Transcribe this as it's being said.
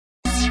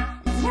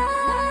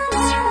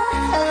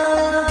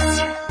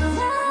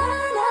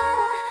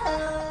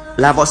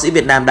Là võ sĩ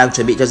Việt Nam đang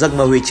chuẩn bị cho giấc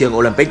mơ huy chương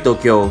Olympic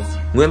Tokyo,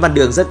 Nguyễn Văn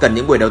Đương rất cần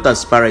những buổi đấu tập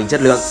sparring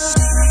chất lượng.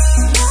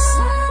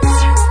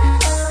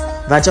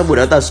 Và trong buổi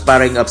đấu tập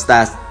sparring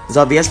Upstars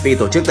do VSP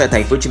tổ chức tại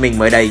thành phố Hồ Chí Minh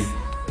mới đây,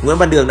 Nguyễn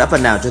Văn Đương đã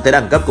phần nào cho thấy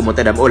đẳng cấp của một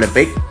tay đấm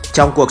Olympic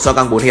trong cuộc so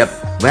căng 4 hiệp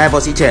với hai võ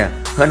sĩ trẻ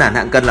hơn hẳn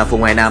hạng cân là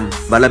Phùng Hoài Nam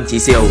và Lâm Chí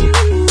Siêu.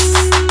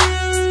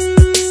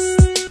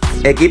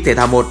 Ekip Thể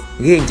thao 1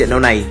 ghi hình trận đấu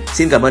này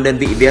xin cảm ơn đơn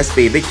vị VSP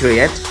Victory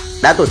Edge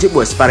đã tổ chức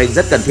buổi sparring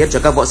rất cần thiết cho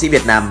các võ sĩ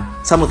Việt Nam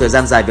sau một thời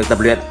gian dài việc tập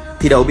luyện,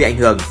 thi đấu bị ảnh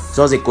hưởng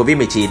do dịch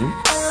Covid-19.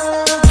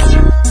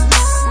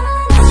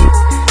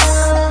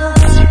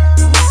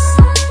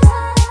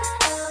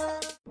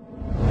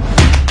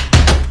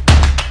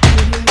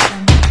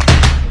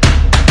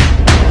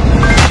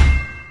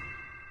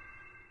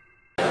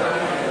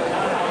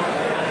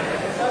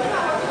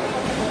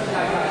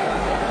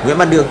 Nguyễn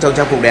Văn Đương trong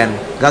trang phục đen,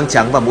 găng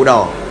trắng và mũ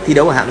đỏ thi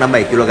đấu ở hạng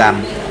 57 kg.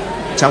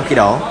 Trong khi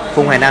đó,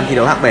 Phùng Hoài Nam thi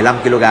đấu hạng 75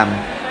 kg.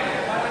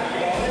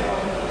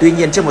 Tuy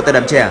nhiên, trước một tay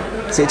đấm trẻ,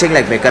 sự chênh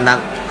lệch về cân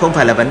nặng không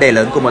phải là vấn đề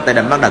lớn của một tay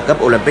đấm mang đẳng cấp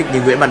Olympic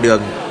như Nguyễn Văn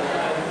Đương.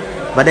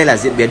 Và đây là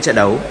diễn biến trận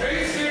đấu.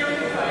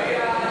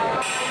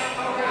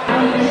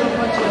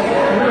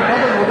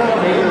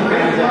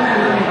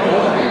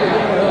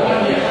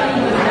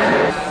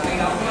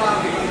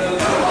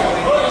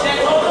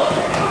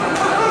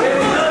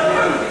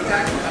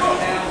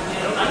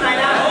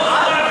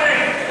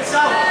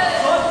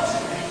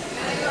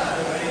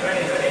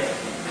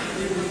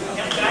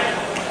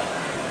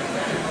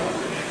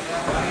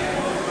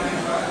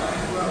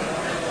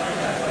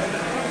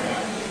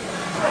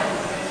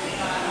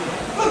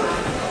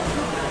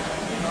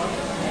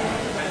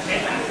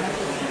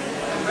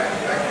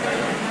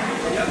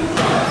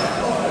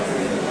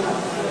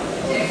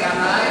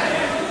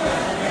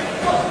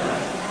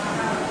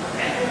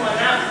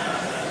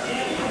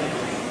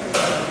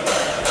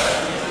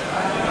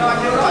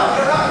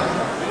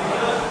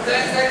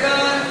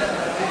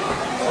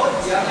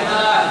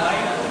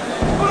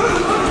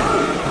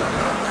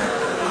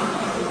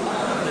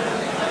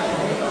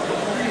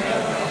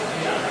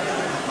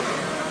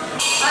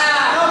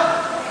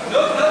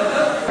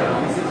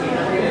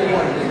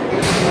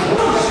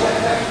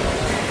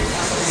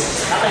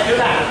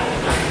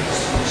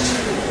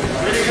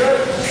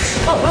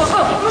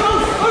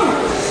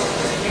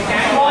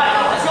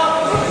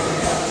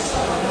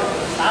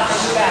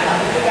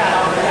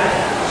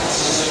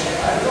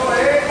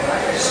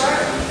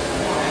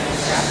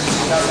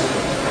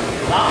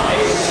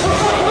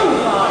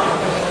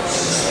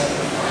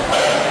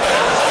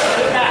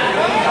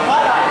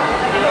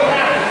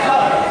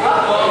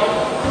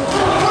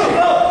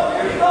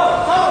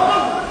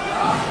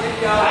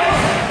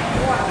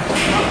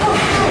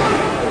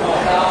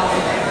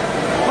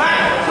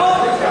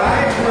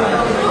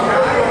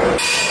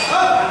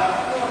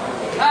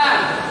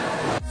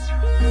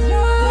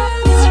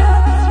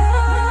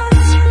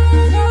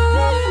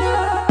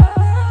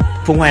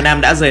 Phùng Hoài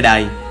Nam đã rời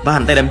đài và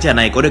hẳn tay đấm trẻ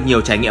này có được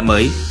nhiều trải nghiệm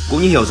mới,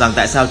 cũng như hiểu rằng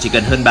tại sao chỉ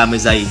cần hơn 30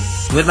 giây,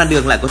 Nguyễn Văn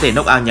Đương lại có thể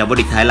knock out nhà vô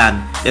địch Thái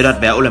Lan để đoạt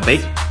vé Olympic.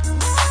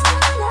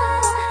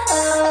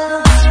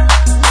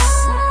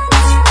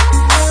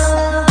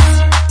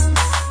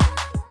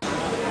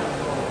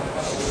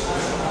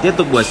 Tiếp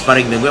tục buổi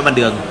sparring với Nguyễn Văn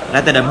Đương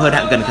là tay đấm hơn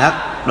hạng cân khác,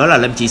 đó là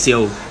Lâm Chí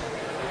Siêu.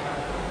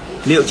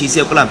 Liệu Chí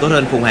Siêu có làm tốt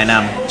hơn Phùng Hoài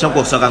Nam trong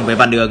cuộc so căng với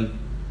Văn Đương?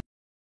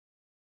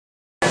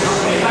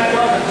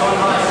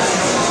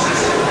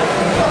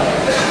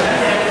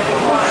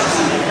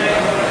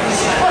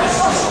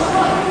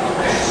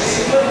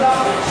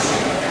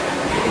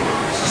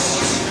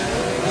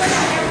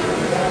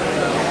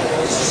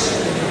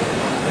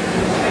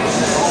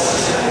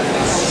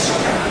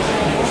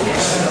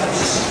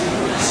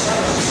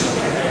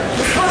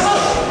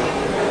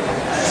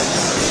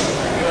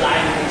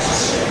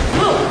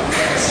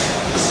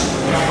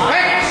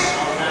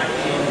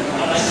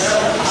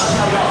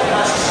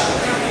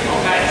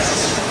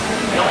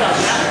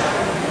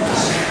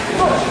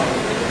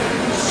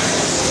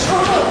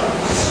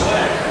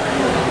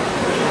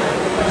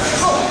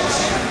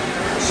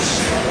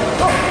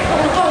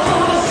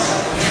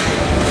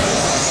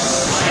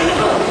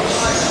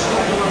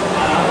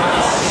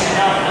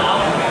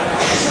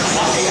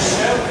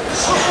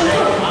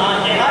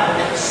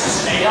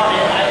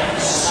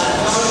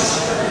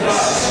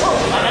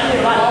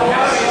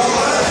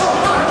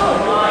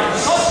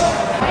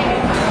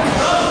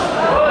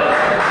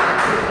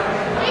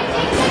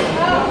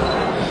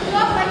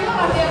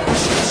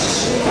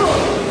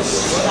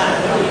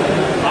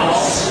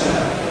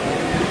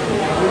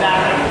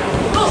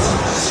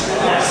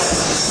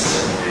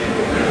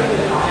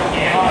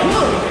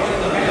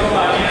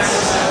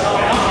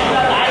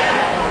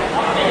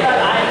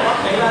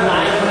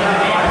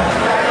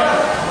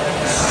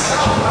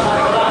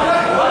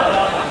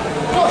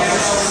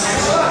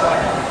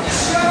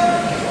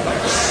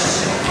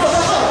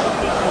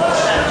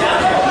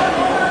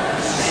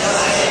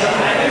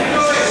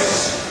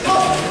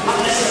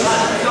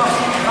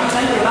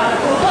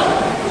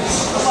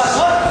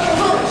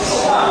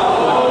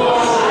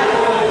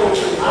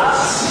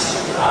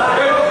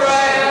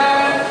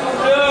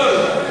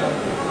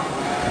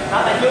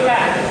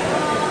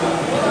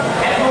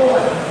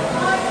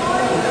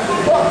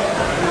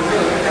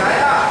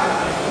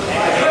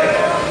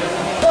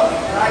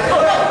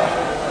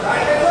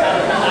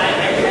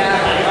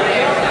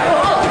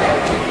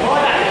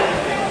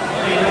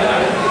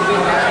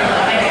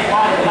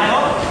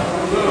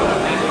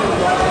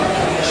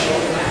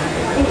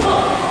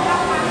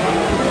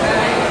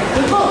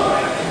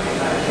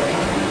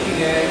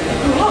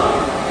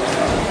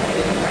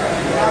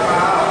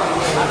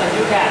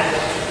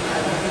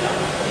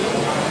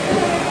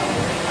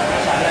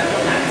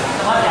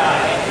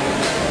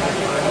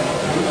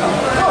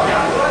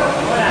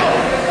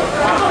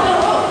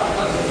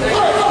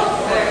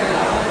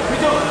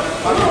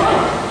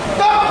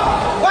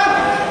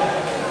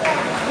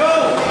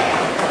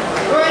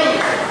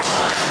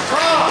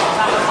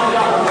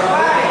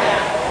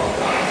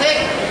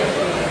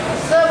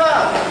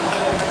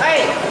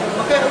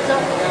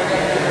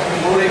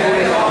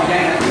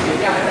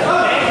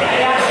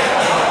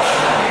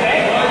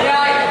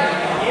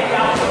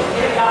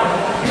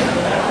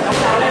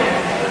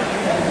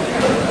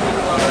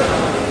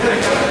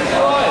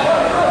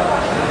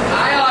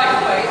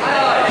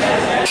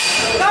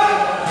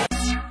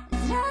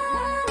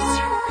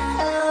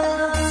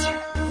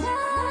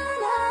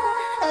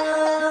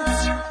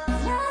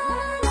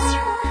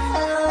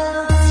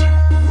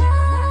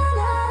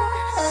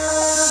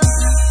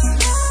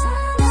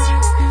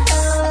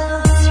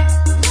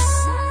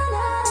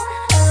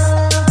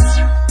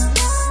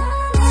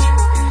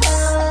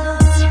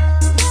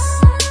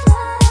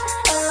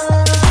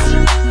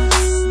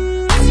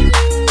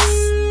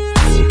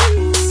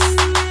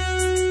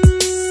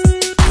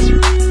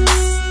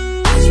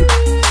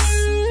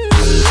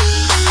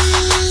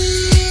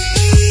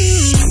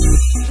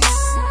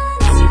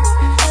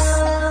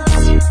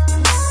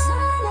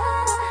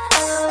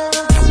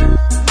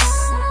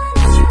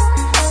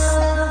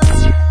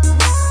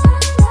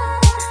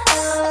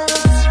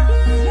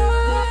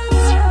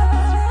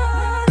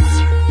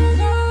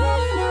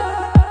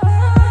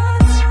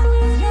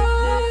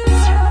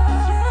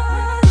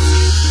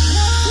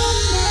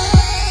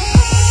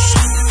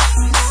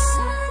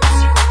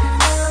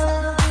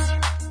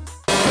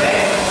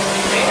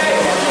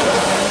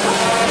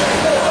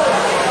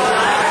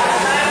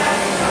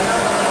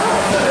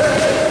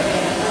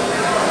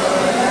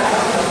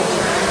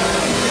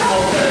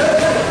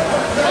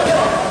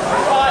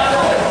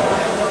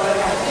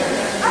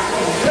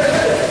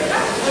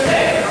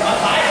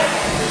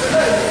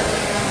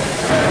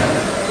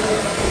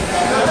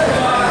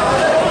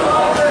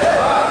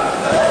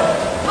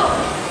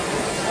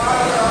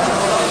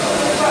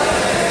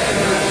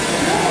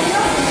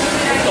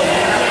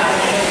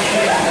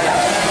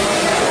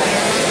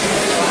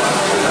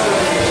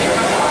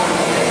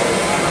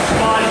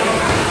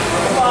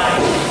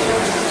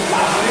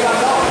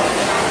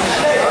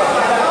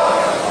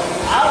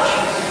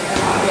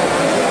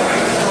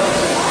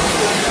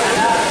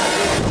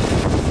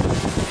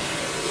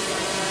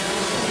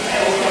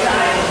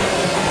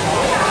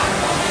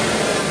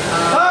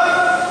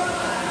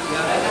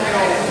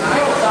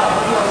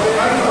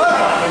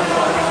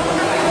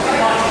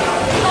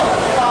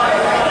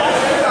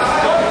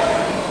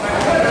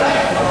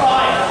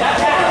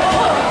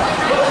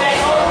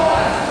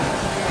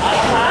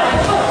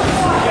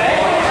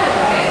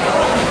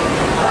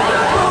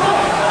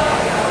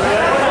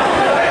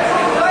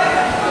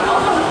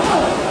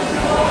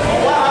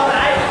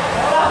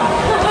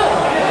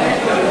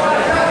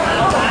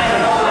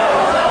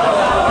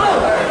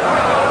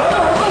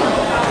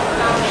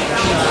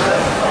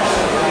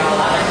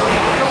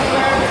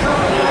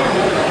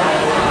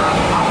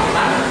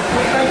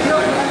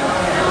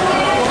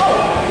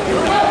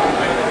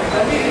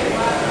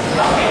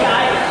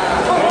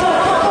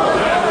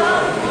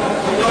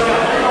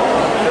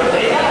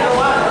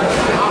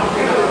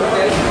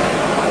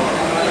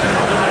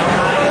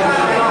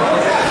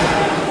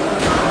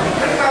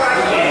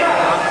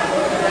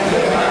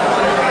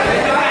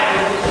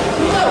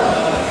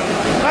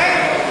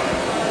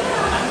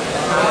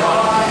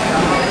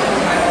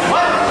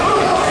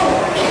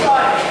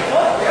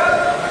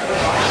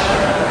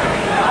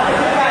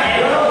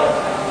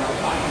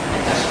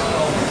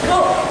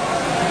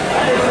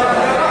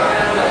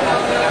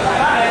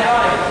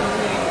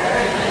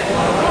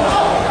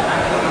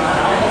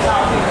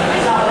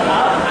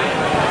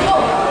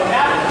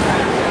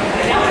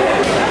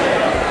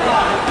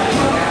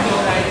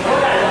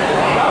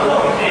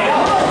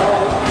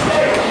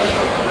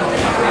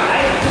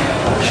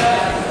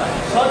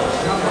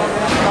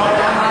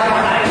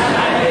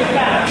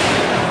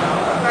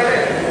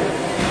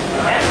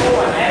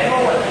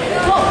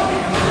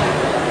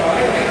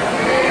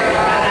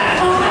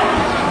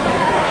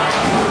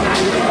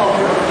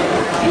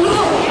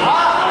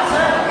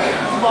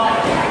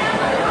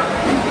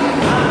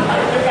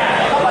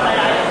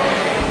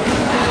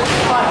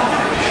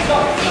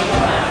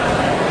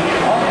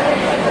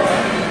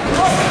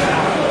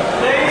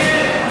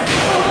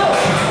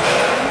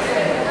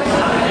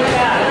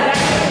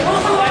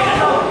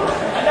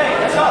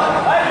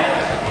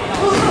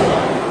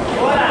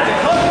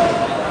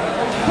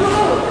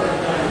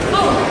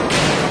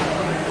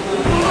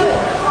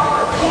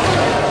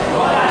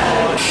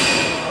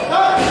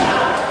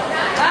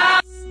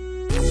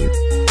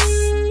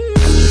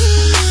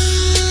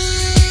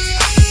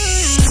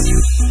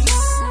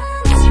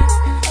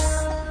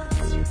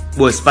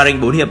 Buổi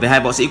sparring 4 hiệp với hai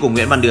võ sĩ của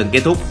Nguyễn Văn Đương kết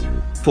thúc.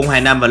 Phùng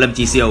Hải Nam và Lâm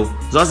Chí Siêu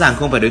rõ ràng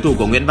không phải đối thủ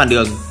của Nguyễn Văn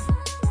Đương.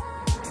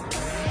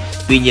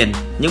 Tuy nhiên,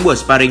 những buổi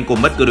sparring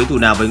cùng bất cứ đối thủ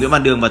nào với Nguyễn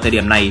Văn Đương vào thời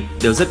điểm này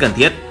đều rất cần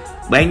thiết,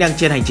 bởi anh đang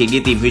trên hành trình đi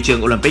tìm huy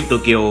chương Olympic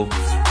Tokyo.